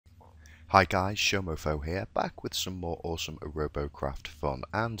Hi guys, Showmofo here, back with some more awesome Robocraft fun,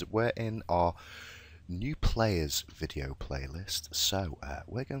 and we're in our new players video playlist. So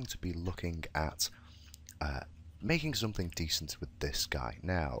we're going to be looking at making something decent with this guy.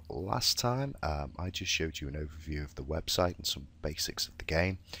 Now, last time I just showed you an overview of the website and some basics of the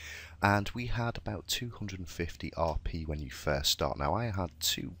game, and we had about 250 RP when you first start. Now, I had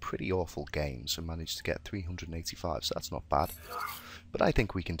two pretty awful games and managed to get 385, so that's not bad. But I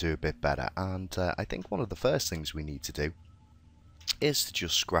think we can do a bit better, and I think one of the first things we need to do is to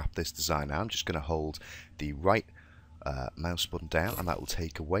just scrap this design. Now I'm just going to hold the right mouse button down, and that will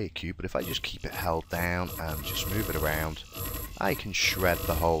take away a cube, but if I just keep it held down and just move it around, I can shred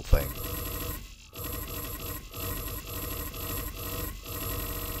the whole thing.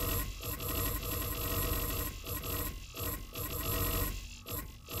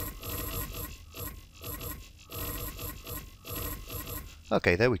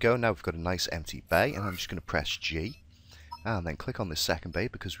 Okay, there we go. Now we've got a nice empty bay, and I'm just going to press G and then click on this second bay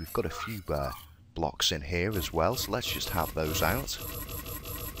because we've got a few blocks in here as well, so let's just have those out.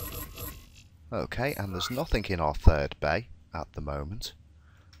 Okay, and there's nothing in our third bay at the moment.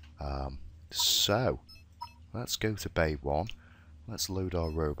 So let's go to bay 1, let's load our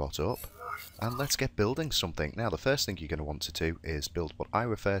robot up, and let's get building something. Now the first thing you're going to want to do is build what I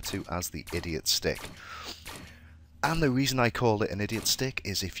refer to as the idiot stick. And the reason I call it an idiot stick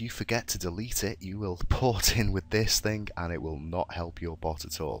is if you forget to delete it, you will port in with this thing and it will not help your bot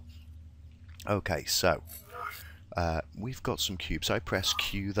at all. Okay, so we've got some cubes. I press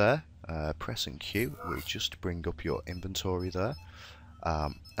Q there. Pressing Q will just bring up your inventory there.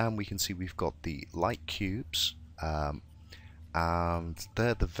 And we can see we've got the light cubes. And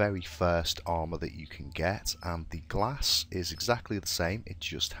they're the very first armor that you can get. And the glass is exactly the same. It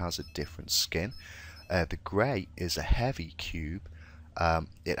just has a different skin. The grey is a heavy cube.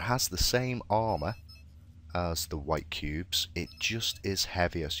 It has the same armor as the white cubes. It just is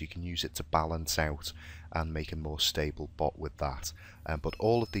heavier, so you can use it to balance out and make a more stable bot with that. But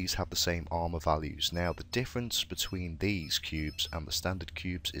all of these have the same armor values. Now, the difference between these cubes and the standard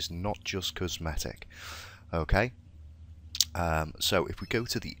cubes is not just cosmetic. Okay. So if we go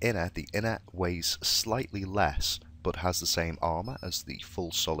to the inner weighs slightly less, but has the same armor as the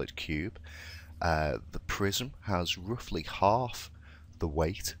full solid cube. The prism has roughly half the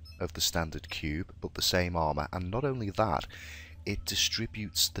weight of the standard cube, but the same armor, and not only that, it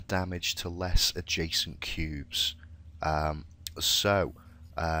distributes the damage to less adjacent cubes. The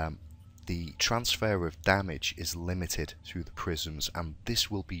transfer of damage is limited through the prisms, and this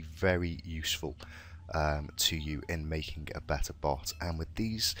will be very useful to you in making a better bot. And with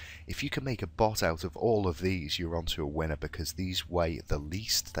these, if you can make a bot out of all of these, you're onto a winner, because these weigh the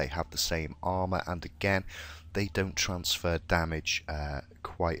least, they have the same armor, and again, they don't transfer damage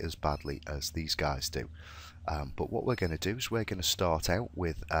quite as badly as these guys do. But what we're going to do is we're going to start out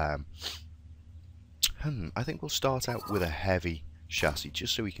with I think we'll start out with a heavy chassis,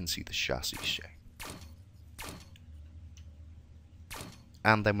 just so we can see the chassis shape.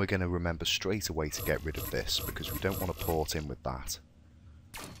 And then we're going to remember straight away to get rid of this, because we don't want to port in with that.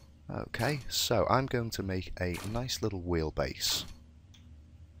 Okay, so I'm going to make a nice little wheelbase.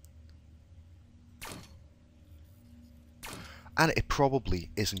 And it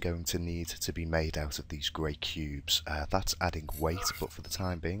probably isn't going to need to be made out of these grey cubes. That's adding weight, but for the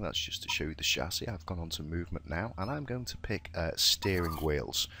time being, that's just to show you the chassis. I've gone on to movement now, and I'm going to pick steering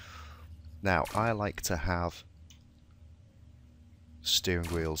wheels. Now, I like to have steering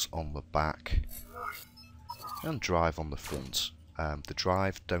wheels on the back and drive on the front. The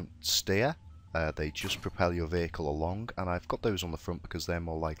drive don't steer, they just propel your vehicle along, and I've got those on the front because they're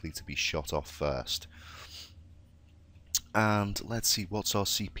more likely to be shot off first. And let's see, what's our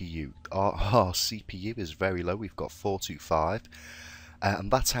CPU? Our CPU is very low. We've got 425, and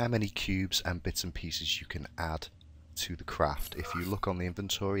that's how many cubes and bits and pieces you can add to the craft. If you look on the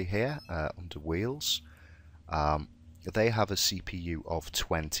inventory here under wheels, they have a CPU of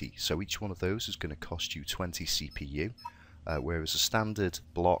 20, so each one of those is going to cost you 20 CPU, whereas a standard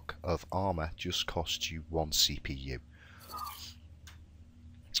block of armor just costs you 1 CPU.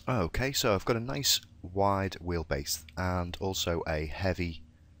 Okay, so I've got a nice wide wheelbase and also a heavy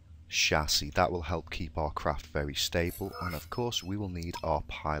chassis. That will help keep our craft very stable, and of course we will need our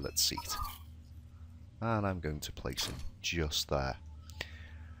pilot seat. And I'm going to place it just there.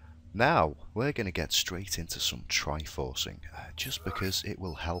 Now, we're going to get straight into some triforcing, just because it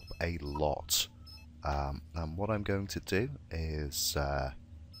will help a lot. And what I'm going to do is,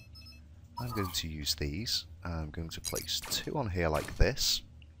 I'm going to use these. I'm going to place 2 on here like this.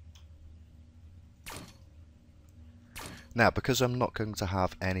 Now, because I'm not going to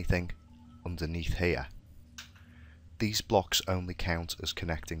have anything underneath here, these blocks only count as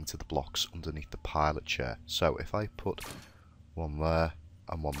connecting to the blocks underneath the pilot chair. So if I put one there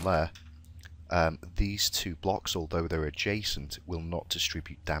and one there, these two blocks, although they're adjacent, will not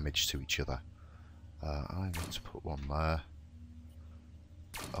distribute damage to each other. I'm going to put one there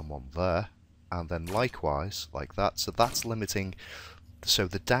and one there, and then likewise like that. So that's limiting, so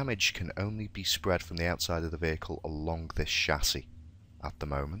the damage can only be spread from the outside of the vehicle along this chassis at the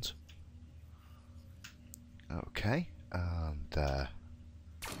moment. Okay, and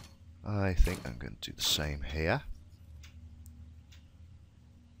I think I'm going to do the same here.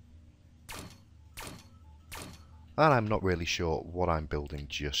 And I'm not really sure what I'm building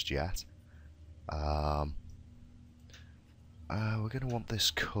just yet. We're going to want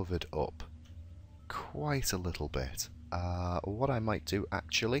this covered up quite a little bit. What I might do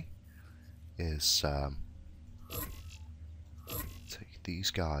actually is take these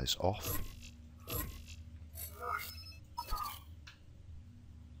guys off.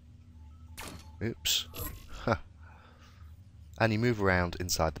 Oops. And you move around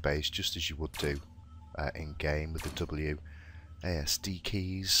inside the base just as you would do in game with the W, ASD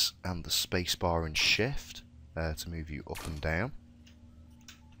keys and the spacebar and shift to move you up and down.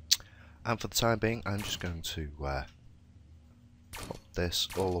 And for the time being, I'm just going to pop this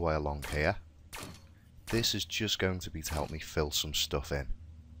all the way along here. This is just going to be to help me fill some stuff in.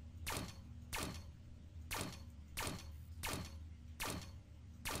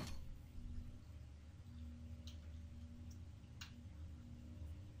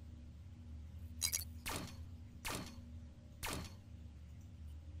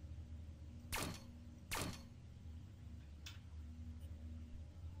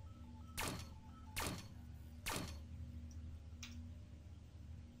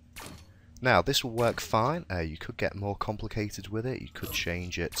 Now this will work fine. You could get more complicated with it. You could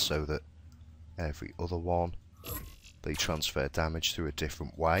change it so that every other one they transfer damage through a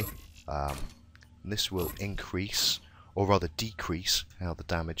different way. And this will increase, or rather decrease, how the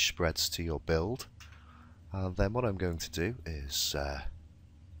damage spreads to your build. And then what I'm going to do is I'm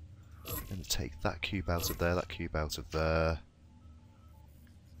going to take that cube out of there, that cube out of there,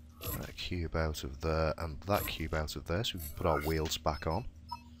 that cube out of there, and that cube out of there, so we can put our wheels back on.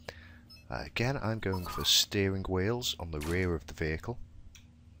 Again, I'm going for steering wheels on the rear of the vehicle.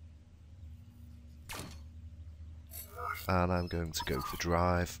 And I'm going to go for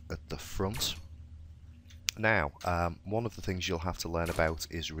drive at the front. Now, one of the things you'll have to learn about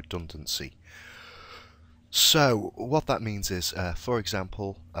is redundancy. So, what that means is, for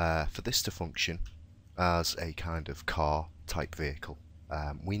example, for this to function as a kind of car type vehicle,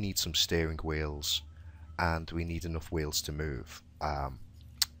 we need some steering wheels and we need enough wheels to move.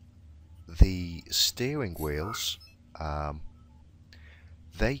 The steering wheels,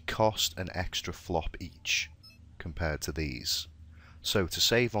 they cost an extra flop each compared to these. So to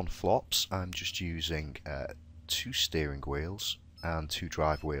save on flops, I'm just using 2 steering wheels and 2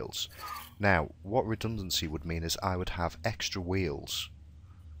 drive wheels. Now, what redundancy would mean is I would have extra wheels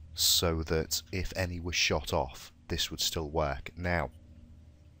so that if any were shot off, this would still work. Now,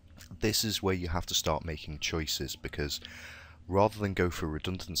 this is where you have to start making choices, because rather than go for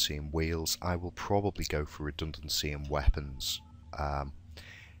redundancy in wheels, I will probably go for redundancy in weapons.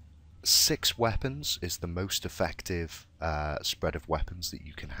 6 weapons is the most effective spread of weapons that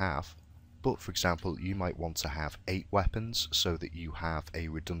you can have. But for example, you might want to have 8 weapons so that you have a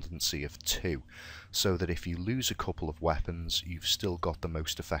redundancy of 2. So that if you lose a couple of weapons, you've still got the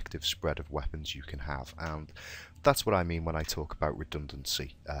most effective spread of weapons you can have. And that's what I mean when I talk about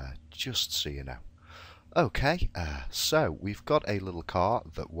redundancy, just so you know. Okay, so we've got a little car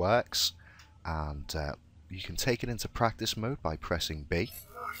that works, and you can take it into practice mode by pressing B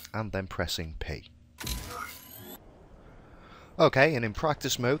and then pressing P. Okay, and in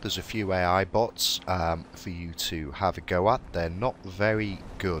practice mode there's a few AI bots for you to have a go at. They're not very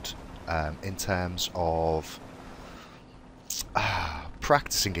good in terms of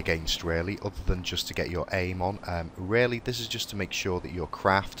practicing against, really, other than just to get your aim on. Really, this is just to make sure that your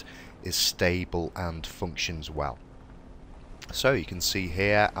craft is stable and functions well. So you can see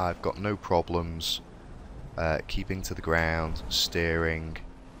here I've got no problems keeping to the ground, steering,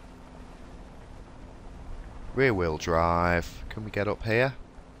 rear wheel drive. Can we get up here?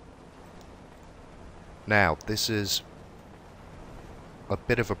 Now this is a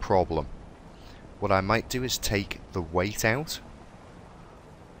bit of a problem. What I might do is take the weight out,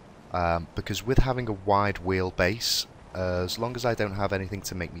 because with having a wide wheelbase, as long as I don't have anything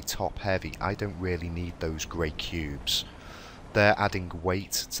to make me top heavy, I don't really need those grey cubes. They're adding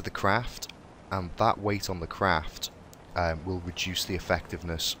weight to the craft, and that weight on the craft will reduce the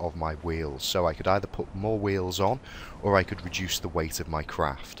effectiveness of my wheels. So I could either put more wheels on, or I could reduce the weight of my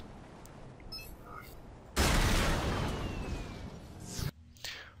craft.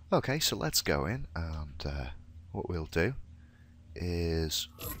 Okay, so let's go in, and what we'll do is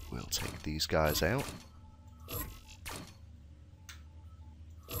we'll take these guys out.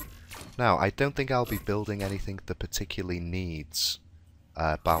 Now, I don't think I'll be building anything that particularly needs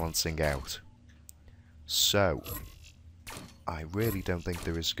balancing out. So, I really don't think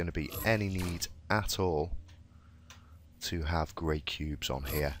there is going to be any need at all to have grey cubes on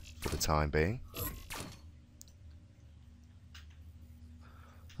here for the time being.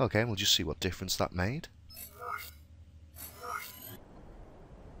 Okay, we'll just see what difference that made.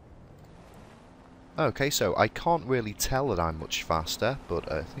 Okay, so I can't really tell that I'm much faster,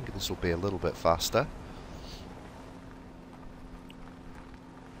 but I think this will be a little bit faster.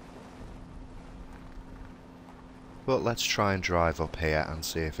 But let's try and drive up here and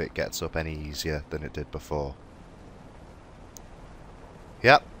see if it gets up any easier than it did before.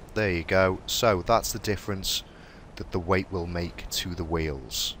 Yep, there you go. So that's the difference that the weight will make to the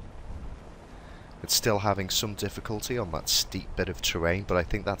wheels. It's still having some difficulty on that steep bit of terrain, but I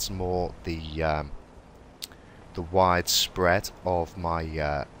think that's more the wide spread of my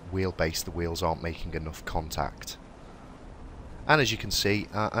wheelbase. The wheels aren't making enough contact. And as you can see,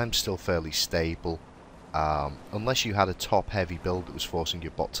 I'm still fairly stable. Unless you had a top-heavy build that was forcing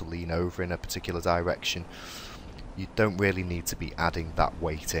your bot to lean over in a particular direction, you don't really need to be adding that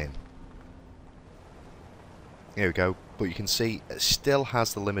weight in. Here we go, but you can see it still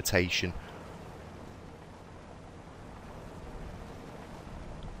has the limitation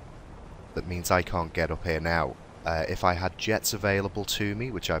that means I can't get up here now. If I had jets available to me,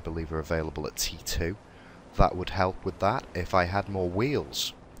 which I believe are available at T2, that would help with that. If I had more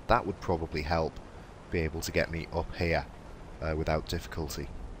wheels, that would probably help be able to get me up here without difficulty.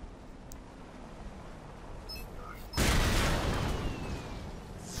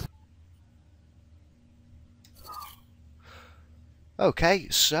 Okay,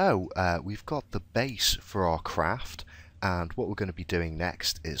 so we've got the base for our craft, and what we're going to be doing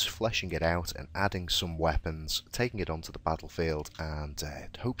next is fleshing it out and adding some weapons, taking it onto the battlefield, and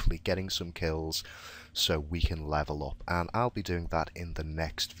hopefully getting some kills so we can level up. And I'll be doing that in the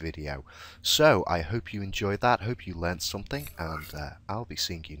next video. So I hope you enjoyed that, hope you learned something, and I'll be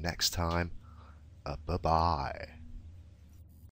seeing you next time. Bye-bye.